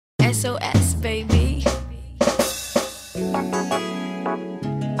SOS, baby.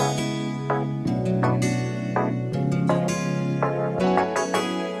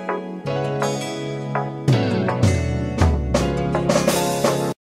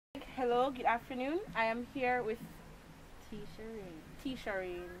 Hello, good afternoon. I am here with Teesha Rain. Teesha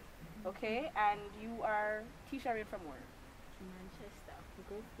Rain. Okay, and you are Teesha Rain from where? Manchester.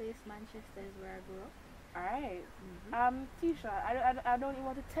 Good place, Manchester is where I grew up. Alright. Teesha, I don't even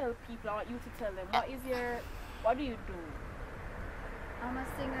want to tell people, I want you to tell them. What do you do? I'm a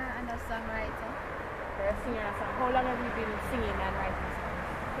singer and a songwriter. You're a singer and a song. How long have you been singing and writing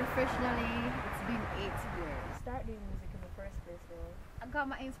songs? Professionally, it's been 8 years. Start doing music in the first place, though. I got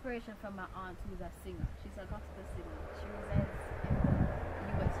my inspiration from my aunt who's a singer. She's a gospel singer. She resides in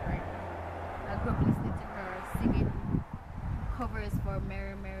the US right now. I grew up listening to her singing covers for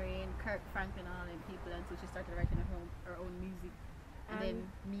Mary Mary and Kirk Franklin and all them people until she started writing her own music. And then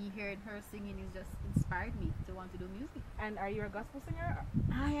me hearing her singing is just inspired me to want to do music. And are you a gospel singer?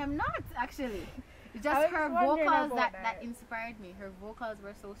 I am not actually. It's just her vocals that inspired me. Her vocals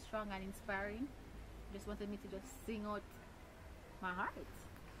were so strong and inspiring. Just wanted me to just sing out my heart.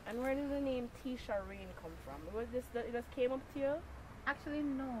 And where did the name Teesha Rain come from? It just came up to you? Actually,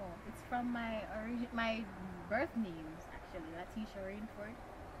 no. It's from my birth names. Actually, Teesha Rainford.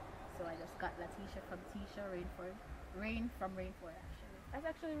 So I just got Teesha from Teesha Rainford. Rain from Rainford, actually. That's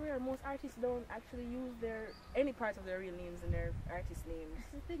actually rare. Most artists don't actually use any parts of their real names in their artist names.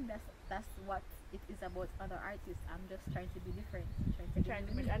 That's the thing. That's what it is about other artists. I'm just trying to be different.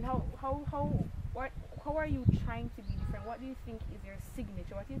 And how are you trying to be different? What do you think is your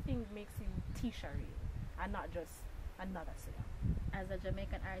signature? What do you think makes you Teesha Rain and not just another singer? As a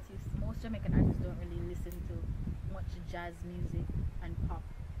Jamaican artist, most Jamaican artists don't really listen to much jazz music and pop.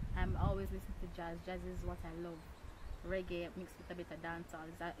 I'm always listening to jazz. Jazz is what I love. Reggae mixed with a bit of dancehall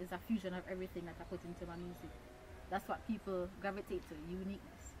is a fusion of everything that I put into my music. That's what people gravitate to,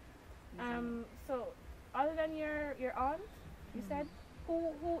 uniqueness. So other than your aunt, you said,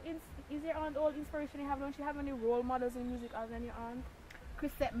 who is your aunt all inspiration you have? Don't you have any role models in music other than your aunt?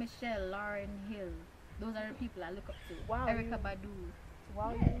 Chrisette Michelle, Lauren Hill, those are the people I look up to. Wow. Erica Badu.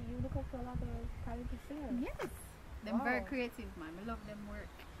 Wow, yeah. you look up to a lot of talented singers. Yes. They're very creative, man. I love them work.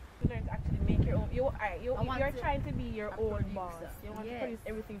 You learn to actually make your own. You're trying to be your own boss. You want to produce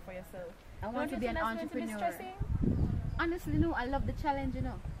everything for yourself. I want to be an entrepreneur. Honestly, no. I love the challenge, you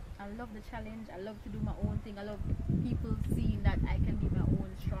know. I love the challenge. I love to do my own thing. I love people seeing that I can be my own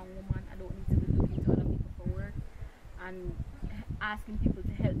strong woman. I don't need to be looking to other people for work and asking people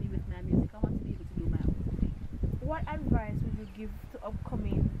to help me with my music. I want to be able to do my own thing. What advice would you give to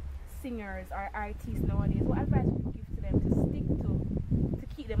upcoming singers or artists nowadays? What advice would you give to them to stick to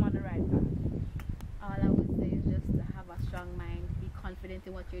keep them on the right path? All I would say is just to have a strong mind, be confident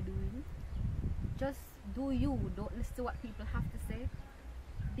in what you're doing. Just do you. Don't listen to what people have to say.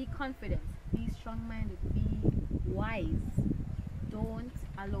 Be confident, be strong-minded, be wise. Don't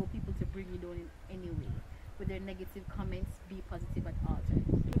allow people to bring you down in any way. With their negative comments, be positive at all times.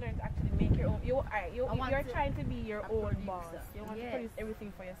 You learn to actually make your own. You're trying to be your own boss. You want to produce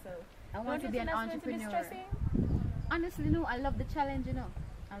everything for yourself. I want to be an entrepreneur. Honestly, no. I love the challenge, you know.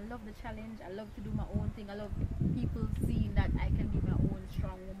 I love the challenge. I love to do my own thing. I love people seeing that I can be my own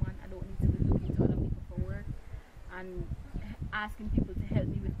strong woman. I don't need to be looking to other people for work and asking people to help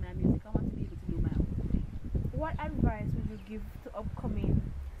me with my music. I want to be able to do my own thing. What advice would you give to upcoming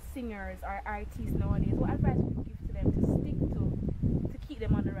singers or artists nowadays? What advice would you give to them to stick to keep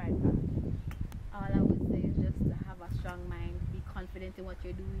them on the right path? All I would say is just to have a strong mind, be confident in what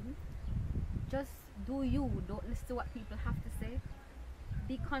you're doing. Just do you. Don't listen to what people have to say.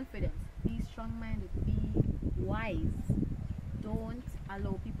 Be confident, be strong-minded, be wise. Don't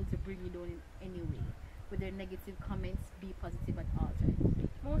allow people to bring you down in any way. With their negative comments, be positive at all times.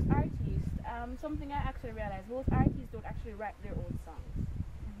 Most artists, something I actually realized, most artists don't actually write their own songs.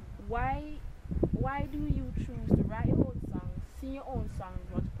 Why do you choose to write your own songs, sing your own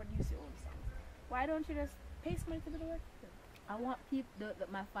songs, or to produce your own songs? Why don't you just pay somebody to do the work? I want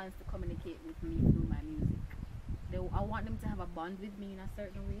my fans to communicate with me through my music. I want them to have a bond with me in a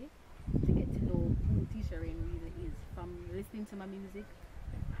certain way, to get to know who Teesha Rain really is. From listening to my music,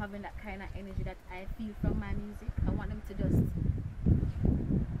 having that kind of energy that I feel from my music. I want them to just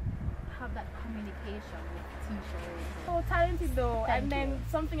have that communication with Teesha Rain. So talented though. And then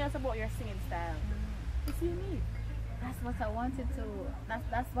something else about your singing style. It's unique. That's what I wanted to.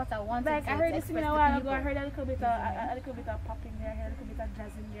 That's what I wanted. Like to I heard you singing a while ago. I heard a little bit of pop in there, a little bit of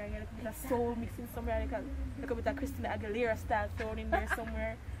jazz in there, a little bit of soul mixing somewhere, a little bit of Christina Aguilera style thrown in there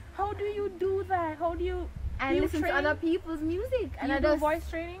somewhere. How do you do that? How do you and you listen to other people's music. And I do just voice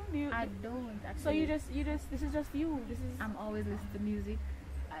training? I don't actually. So you just this is just you. This is I'm always listening to music.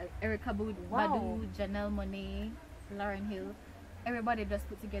 Erica Badu, Janelle Monáe, Lauryn Hill, everybody just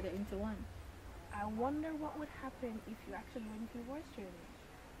put together into one. I wonder what would happen if you actually went through voice training.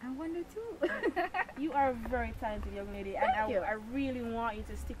 I wonder too. You are a very talented young lady, and I really want you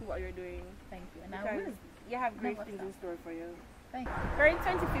to stick with what you're doing. Thank you, and because I will. You have great things in store for you. Thank you. We're in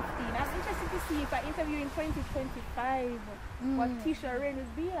 2015. I'm interested to see if I interview you in 2025, what Teesha Rain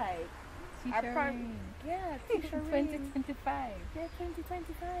would be like. Teesha Rain. Yeah, Teesha Rain. 2025. Yeah,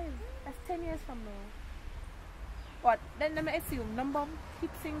 2025. That's 10 years from now. What? Then let me assume number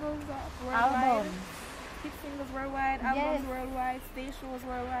hit singles worldwide. Albums. Hit singles worldwide, albums worldwide, stage shows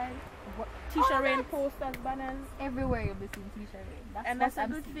worldwide. Teesha Rain posters, banners. Everywhere you'll be seeing Teesha Rain. That's a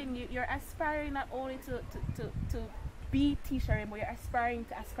good thing. You're aspiring not only to be Teesha Rain, but you're aspiring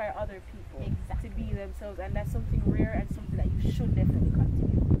to aspire other people to be themselves, and that's something rare and something that you should definitely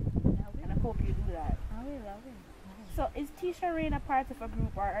continue. And I hope you do that. I will. So is Teesha Rain a part of a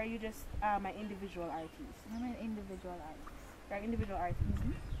group, or are you just an individual artist? I'm an individual artist. You're an individual artist.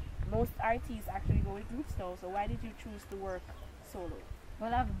 Most artists actually go with groups now, so why did you choose to work solo?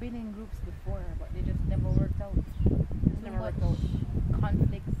 Well, I've been in groups before, but they just never worked out. Never worked out.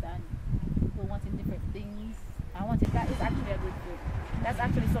 Conflicts and people wanting different things. That is actually a good group. That's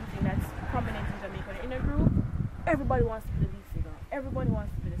actually something that's prominent in Jamaica. In a group, everybody wants to be the lead singer. Everybody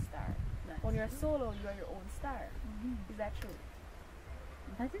wants to be the star. When you're solo, you are your own star. Is that true?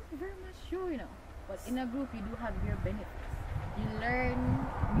 That is very much true, But in a group, you do have your benefits. You learn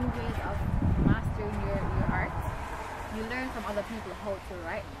new ways of mastering your art. You learn from other people how to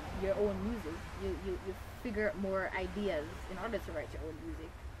write your own music. You figure out more ideas in order to write your own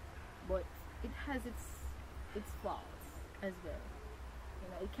music. But it has its faults as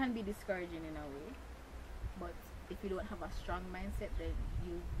well. It can be discouraging in a way. But if you don't have a strong mindset, then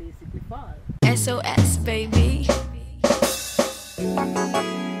you basically fall. SOS, baby.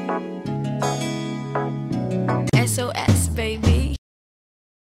 SOS, baby.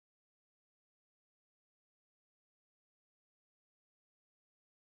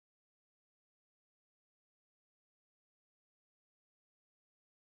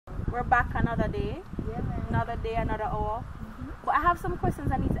 We're back another day. Yeah, man. Another day, another hour. But I have some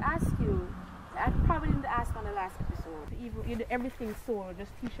questions I need to ask you. I probably didn't ask on the last episode. You do everything solo,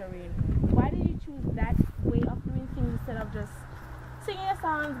 just Teesha Rain. Why did you choose that way of doing things instead of just singing your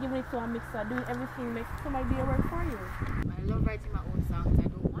songs, giving it to a mixer, doing everything makes somebody do your work for you? I love writing my own songs. I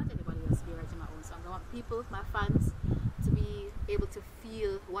don't want anybody else to be writing my own songs. I want people, my fans, to be able to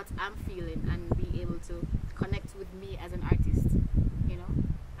feel what I'm feeling and be able to connect with me as an artist,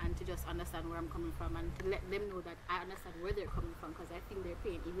 and to just understand where I'm coming from and to let them know that I understand where they're coming from, because I think their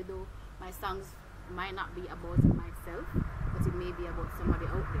pain, even though my songs might not be about myself, but it may be about somebody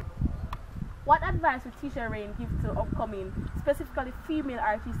out there. What advice would Teesha Rain give to upcoming, specifically female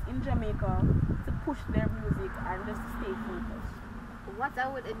artists in Jamaica, to push their music and just stay focused? What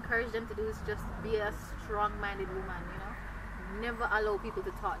I would encourage them to do is just be a strong-minded woman, Never allow people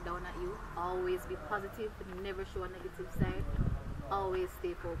to talk down at you. Always be positive, never show a negative side. Always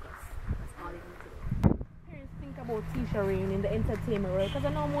stay focused. That's all you need to do. Parents think about Teesha Rain in the entertainment world, because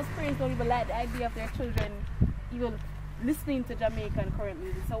I know most parents don't even like the idea of their children even listening to Jamaican current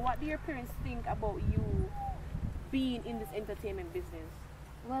music. So what do your parents think about you being in this entertainment business?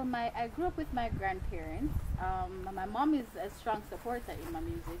 Well, I grew up with my grandparents. My mom is a strong supporter in my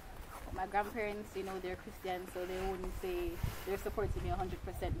music. My grandparents, they're Christian, so they wouldn't say they're supporting me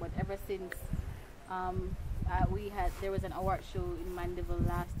 100%. But ever since there was an award show in Mandeville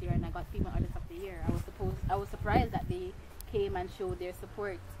last year, and I got Female Artist of the Year. I was surprised that they came and showed their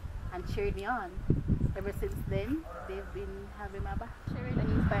support and cheered me on. Ever since then, they've been having my back. And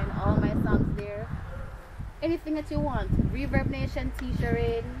you find all my songs there. Anything that you want. Reverb Nation, Teesha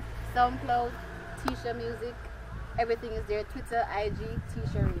Rain, SoundCloud, Teesha Music. Everything is there. Twitter, IG,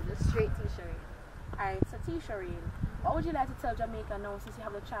 Teesha Rain. Just straight Teesha Rain. Alright, so Teesha Rain, what would you like to tell Jamaica now since you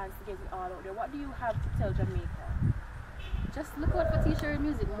have the chance to get it all out there? What do you have to tell Jamaica? Just look out for Teesha Rain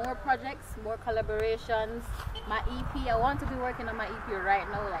music. More projects, more collaborations. My EP, I want to be working on my EP right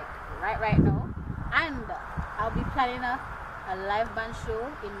now, like right now. And I'll be planning a live band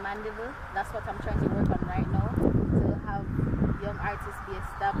show in Mandeville. That's what I'm trying to work on right now. To have young artists be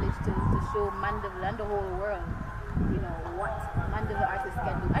established to show Mandeville and the whole world, what Mandeville artists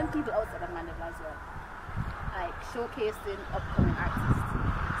can do. And people outside of Mandeville as well. Like showcasing upcoming artists.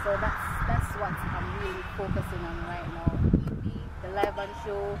 So that's what I'm really focusing on right now. EP, the live band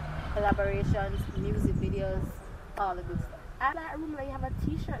show, collaborations, music videos, all the good stuff. I like room that you have a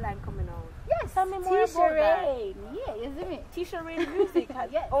t-shirt line coming out. Yeah, Yes. Tell me more Teesha about that. Rain. Yeah, isn't it? Teesha Rain music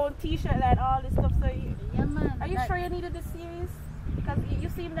has Yes. own T-shirt and all this stuff. So Yeah, man. are you sure you needed this series? Because you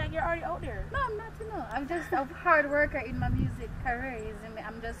seem like you're already out there. No, I'm not, I'm just a hard worker in my music career, isn't it?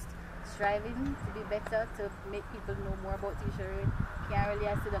 I'm just striving to be better, to make people know more about Teesha Rain. Can't really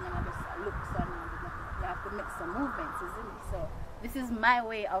sit down and just look so you have to make some movements, isn't it? So this is my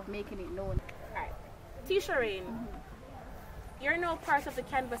way of making it known. Alright. Teesha Rain, you're now part of the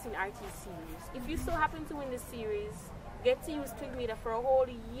Canvassing Artist series. If you so happen to win this series, get to use Twyg Media for a whole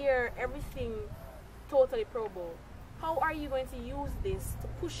year, everything totally pro bowl. How are you going to use this to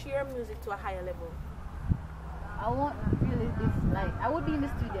push your music to a higher level? I won't really, I would be in the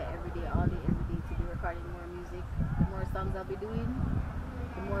studio every day, all day, every day to be recording more music. The more songs I'll be doing,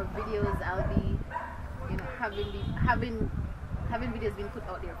 the more videos I'll be, having videos being put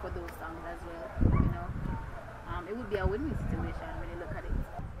out there for those songs as well, It would be a win-win situation when you look at it.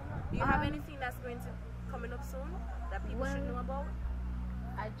 Do you have anything that's going to coming up soon that people should know about?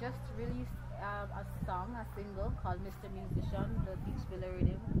 I just released a song, a single called Mr. Musician. The Beach Villa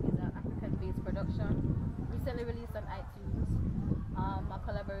Rhythm is an African-based production. Recently released on iTunes. A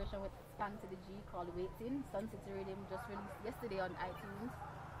collaboration with Span to the G called Waiting. Sun City Rhythm just released yesterday on iTunes.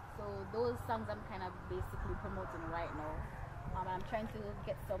 So those songs I'm kind of basically promoting right now. I'm trying to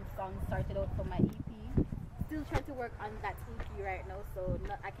get some songs started out for my EP. Still trying to work on that EP right now, so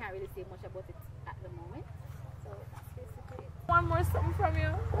I can't really say much about it at the moment. So that's basically it. One more something from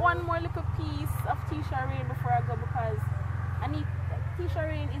you. One more little piece of Teesha Rain before I go, because Teesha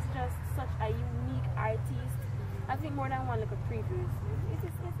Rain is just such a unique artist. I think more than one little previews.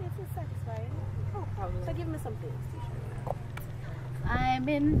 It's satisfying. Oh, probably. So give me some things, Teesha Rain. I'm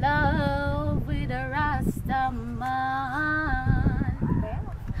in love with a Rasta man.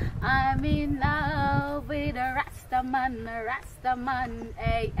 I'm in love with a Rasta man,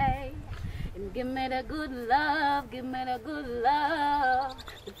 ay, ay. And give me the good love, the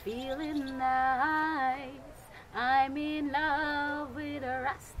feeling nice. I'm in love with a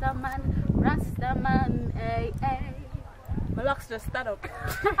Rasta man, ay, ay. My locks just stand up.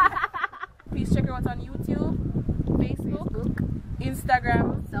 Please check her out on YouTube, Facebook,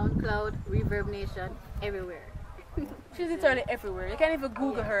 Instagram, SoundCloud, Reverb Nation, everywhere. She's literally everywhere. You can't even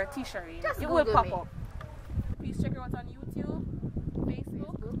Google her, Teesha Rain. It will pop up. Please check her out on YouTube,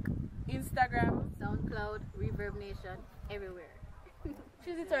 Facebook, Instagram, SoundCloud, Reverb Nation, everywhere.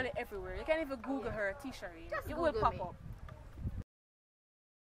 She's literally everywhere. You can't even Google her, Teesha Rain. It will pop up.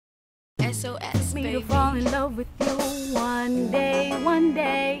 SOS, Me baby. to fall in love with you one day,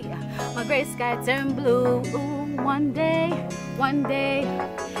 my gray sky turned blue. One day,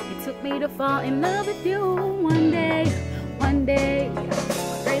 it took me to fall in love with you one day, my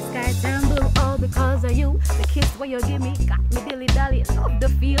gray sky turned blue, all because of you. The kiss where you give me got me dilly dally. Love the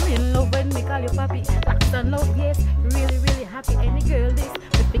feeling, love when me call you papi. Lots of love, yes, really, really happy. Any girl this,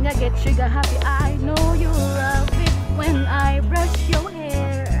 the finger get trigger happy. I know you love it when I brush your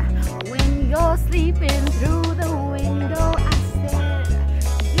hair. When you're sleeping through the window, I stare.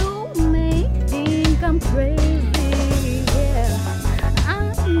 You may think I'm crazy, yeah.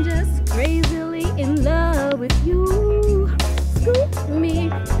 I'm just crazily in love with you. Scoop me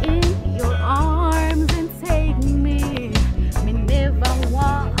in your arms and take me. Me never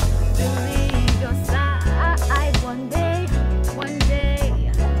want to leave your side. One day,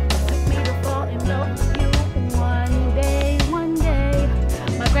 took me to fall in love with you. One day,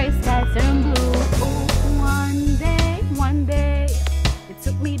 my gray sky turned blue. Ooh, one day, it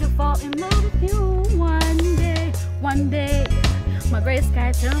took me to fall in love with you. One day, my gray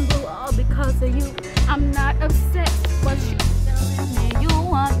sky turned blue, all because of you. I'm not upset, but you're telling me you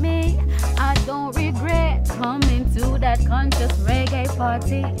want me. I don't regret coming to that conscious reggae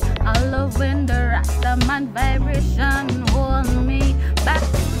party. I love when the Rasta man vibration hold me. Back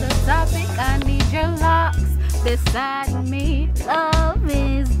to the topic, I need your locks beside me. Love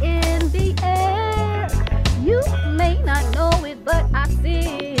is in the air. You may not know it, but I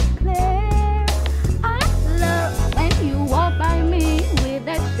see it clear. I love when you walk by me with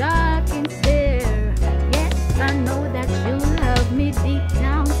that shocking stare. Yes, I know that you love me deep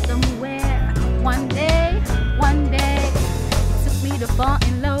down somewhere. One day, it took me to fall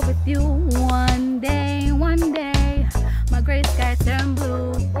in love with you. One day, my gray sky turned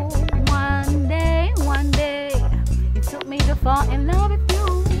blue. Ooh, one day, it took me to fall in love with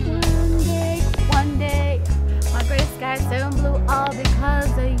you. One day, my gray sky turned blue, all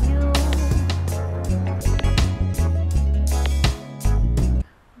because of you.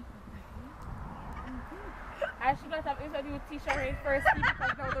 I should not have introduced Teesha Rain first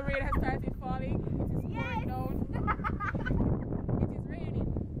because now the rain has started falling. It is pouring down. It is raining.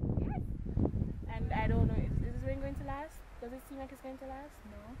 Yes. Does it seem like it's going to last?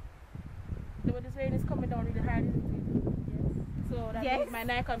 No. The rain is coming down really hard, isn't it? Yes. So that Yes. means my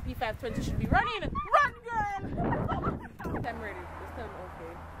Nikon P520 should be running. Run, girl! I'm ready. It's still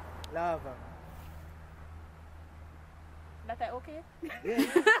okay. Lava. That I okay?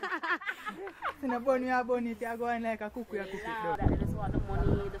 In a bunny, you go on like a cookie, That they just want the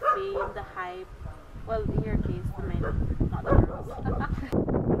money, the fame, the hype. Well, in your case, the men, not the girls.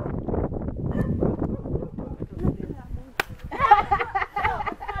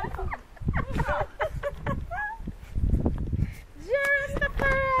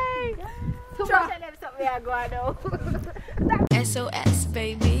 Too much of them something I go on now. SOS,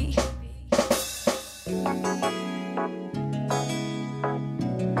 baby.